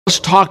Let's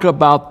talk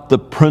about the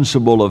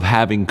principle of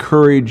having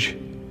courage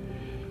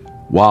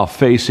while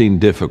facing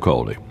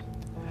difficulty.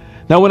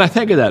 Now, when I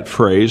think of that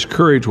phrase,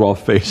 courage while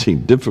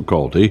facing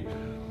difficulty,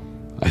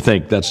 I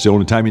think that's the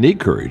only time you need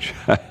courage.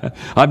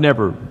 I've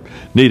never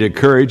needed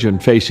courage in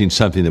facing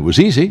something that was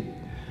easy.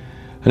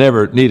 I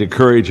never needed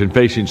courage in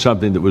facing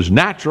something that was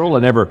natural. I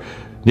never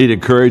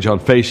needed courage on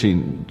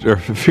facing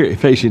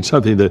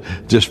something that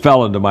just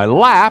fell into my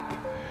lap.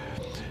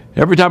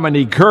 Every time I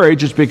need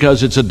courage, it's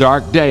because it's a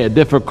dark day, a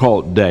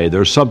difficult day.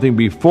 There's something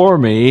before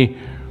me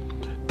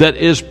that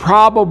is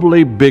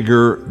probably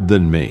bigger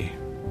than me.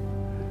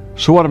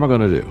 So what am I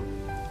going to do?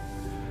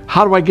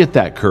 How do I get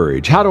that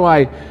courage? How do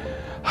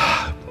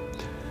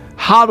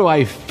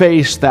I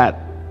face that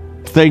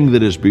thing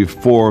that is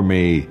before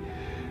me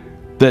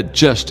that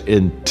just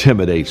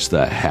intimidates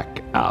the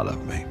heck out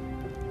of me?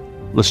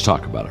 Let's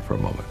talk about it for a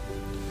moment.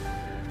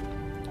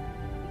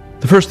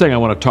 The first thing I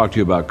want to talk to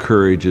you about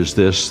courage is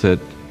this, that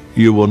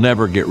you will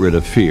never get rid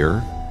of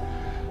fear.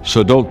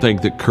 So don't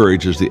think that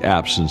courage is the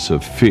absence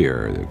of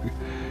fear.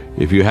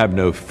 If you have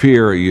no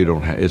fear,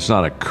 it's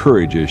not a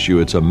courage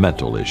issue, it's a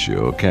mental issue,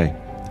 okay?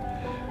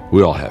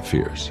 We all have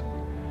fears.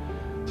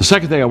 The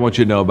second thing I want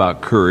you to know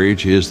about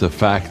courage is the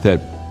fact that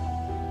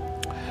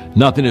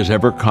nothing is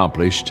ever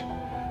accomplished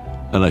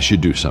unless you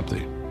do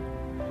something.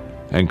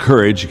 And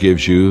courage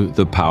gives you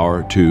the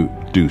power to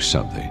do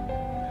something.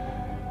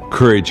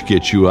 Courage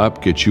gets you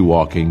up, gets you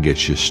walking,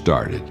 gets you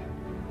started.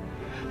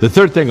 The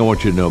third thing I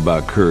want you to know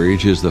about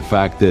courage is the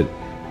fact that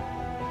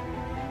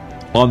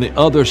on the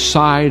other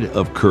side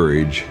of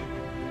courage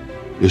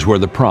is where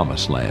the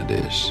promised land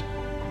is.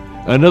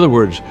 In other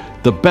words,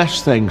 the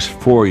best things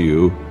for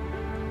you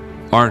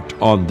aren't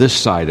on this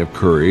side of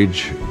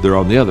courage, they're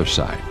on the other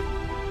side.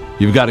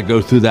 You've got to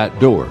go through that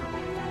door.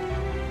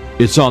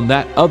 It's on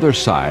that other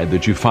side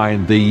that you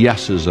find the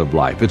yeses of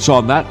life. It's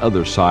on that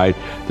other side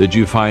that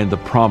you find the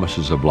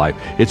promises of life.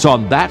 It's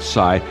on that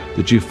side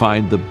that you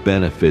find the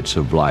benefits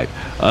of life.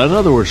 In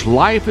other words,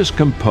 life is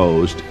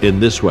composed in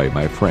this way,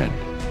 my friend.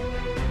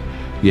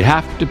 You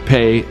have to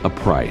pay a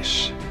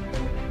price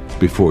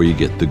before you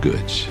get the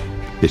goods.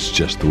 It's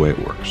just the way it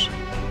works.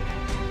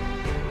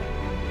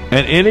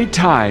 And any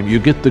time you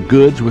get the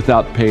goods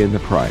without paying the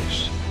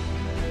price,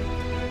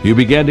 you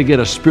begin to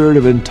get a spirit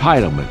of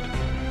entitlement,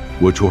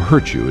 which will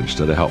hurt you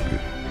instead of help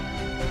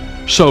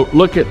you. So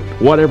look at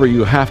whatever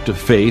you have to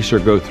face or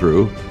go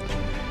through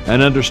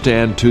and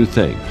understand two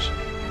things.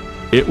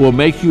 It will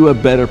make you a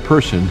better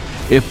person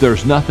if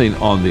there's nothing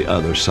on the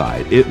other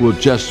side. It will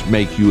just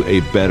make you a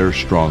better,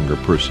 stronger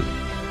person.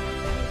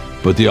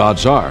 But the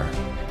odds are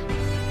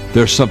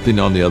there's something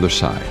on the other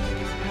side.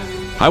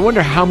 I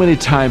wonder how many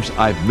times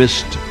I've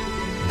missed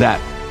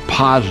that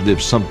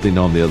positive something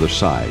on the other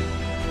side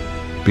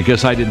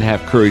because I didn't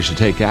have courage to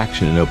take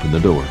action and open the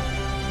door.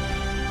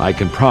 I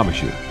can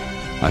promise you,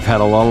 I've had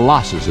a lot of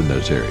losses in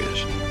those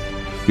areas.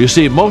 You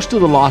see, most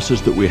of the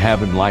losses that we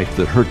have in life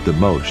that hurt the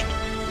most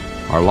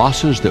are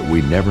losses that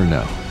we never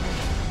know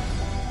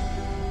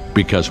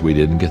because we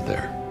didn't get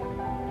there.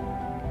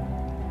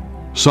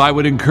 So I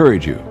would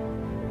encourage you,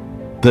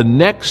 the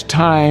next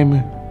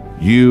time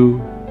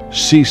you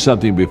see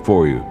something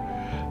before you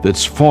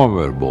that's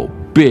formidable,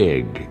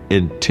 big,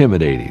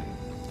 intimidating,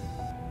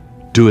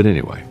 do it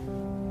anyway.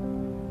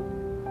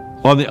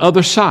 On the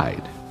other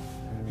side,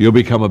 you'll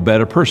become a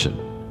better person.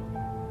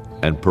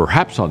 And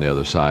perhaps on the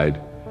other side,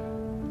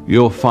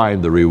 you'll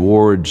find the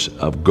rewards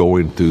of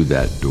going through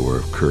that door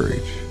of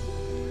courage.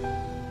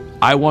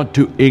 I want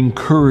to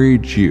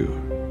encourage you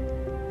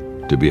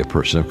to be a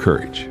person of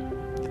courage.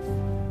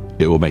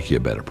 It will make you a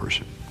better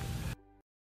person.